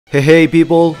Hey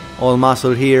people, All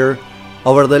Muscle here.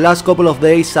 Over the last couple of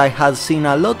days I have seen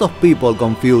a lot of people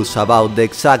confused about the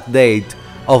exact date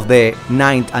of the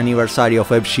 9th anniversary of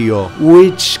FGO,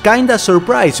 which kinda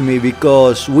surprised me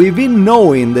because we've been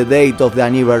knowing the date of the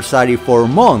anniversary for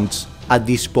months at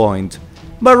this point.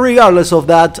 But regardless of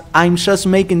that, I'm just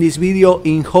making this video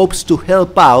in hopes to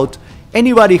help out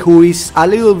anybody who is a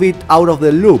little bit out of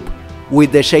the loop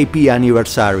with the JP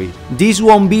anniversary. This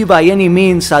won't be by any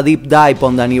means a deep dive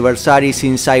on the anniversary,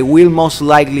 since I will most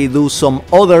likely do some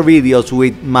other videos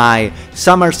with my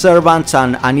summer servants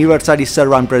and anniversary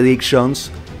servant predictions.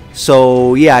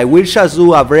 So yeah, I will just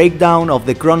do a breakdown of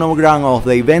the chronogram of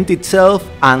the event itself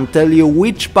and tell you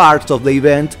which parts of the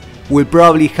event will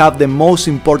probably have the most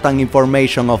important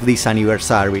information of this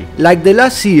anniversary. Like the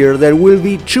last year, there will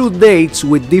be 2 dates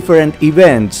with different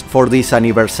events for this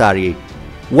anniversary.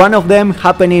 One of them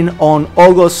happening on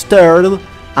August 3rd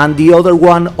and the other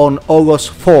one on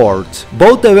August 4th.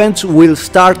 Both events will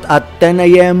start at 10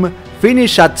 AM,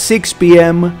 finish at 6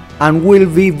 PM and will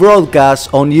be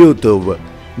broadcast on YouTube.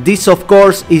 This of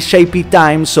course is JP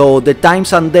time, so the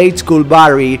times and dates could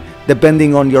vary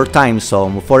depending on your time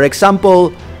zone. For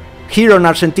example, here in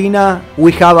Argentina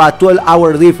we have a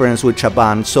 12-hour difference with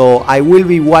Japan, so I will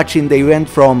be watching the event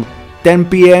from 10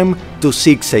 PM to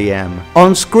 6 AM.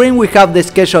 On screen we have the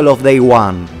schedule of day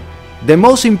 1. The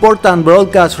most important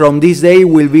broadcast from this day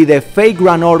will be the fake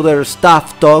Grand Order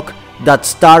staff talk that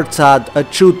starts at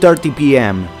 2:30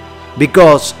 PM.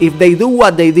 Because if they do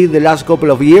what they did the last couple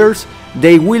of years,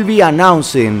 they will be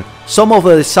announcing some of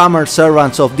the summer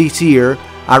servants of this year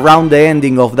around the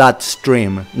ending of that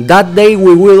stream. That day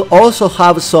we will also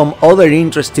have some other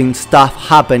interesting stuff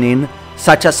happening,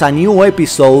 such as a new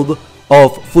episode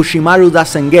of Fushimaru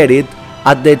Doesn't Get It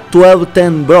at the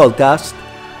 12:10 broadcast,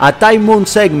 a Time Moon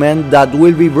segment that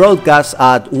will be broadcast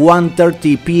at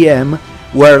 1:30 PM,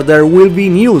 where there will be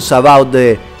news about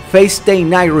the Fate Stay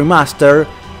Night remaster,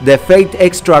 the Fate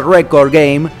Extra Record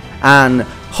game, and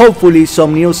hopefully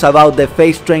some news about the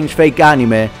Fate Strange Fake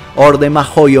anime or the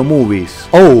Mahoyo movies.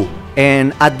 Oh,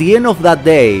 and at the end of that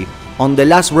day, on the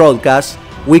last broadcast,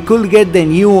 we could get the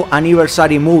new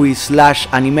anniversary movie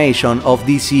 / animation of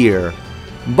this year.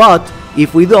 But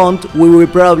if we don't, we will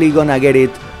probably gonna get it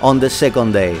on the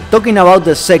second day. Talking about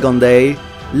the second day,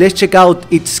 let's check out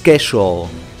its schedule.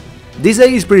 This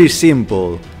day is pretty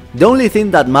simple. The only thing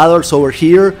that matters over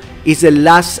here is the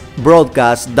last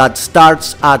broadcast that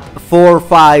starts at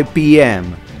 4:05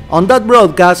 PM. On that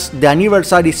broadcast, the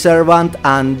anniversary servant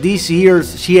and this year's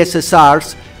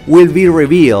CSSRs will be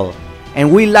revealed,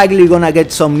 and we're likely gonna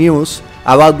get some news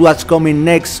about what's coming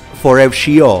next for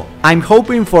FGO. I'm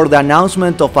hoping for the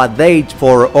announcement of a date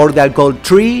for Order Code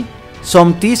 3,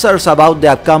 some teasers about the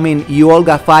upcoming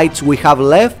Uolga fights we have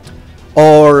left,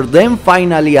 or them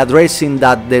finally addressing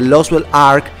that the Loswell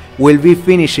arc will be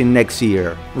finishing next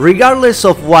year. Regardless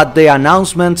of what the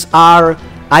announcements are,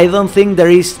 I don't think there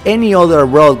is any other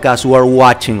broadcast we're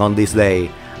watching on this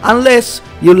day, unless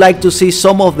you like to see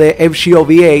some of the FGO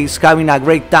VAs having a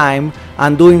great time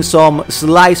and doing some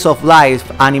slice of life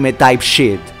anime type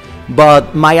shit.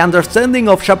 But my understanding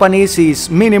of Japanese is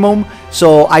minimum,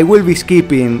 so I will be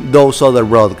skipping those other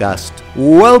broadcasts.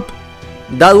 Well,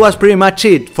 that was pretty much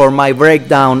it for my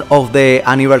breakdown of the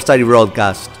anniversary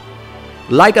broadcast.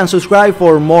 Like and subscribe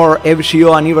for more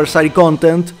FGO anniversary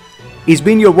content. It's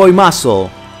been your boy Muscle.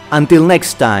 Until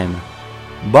next time,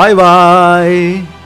 bye bye!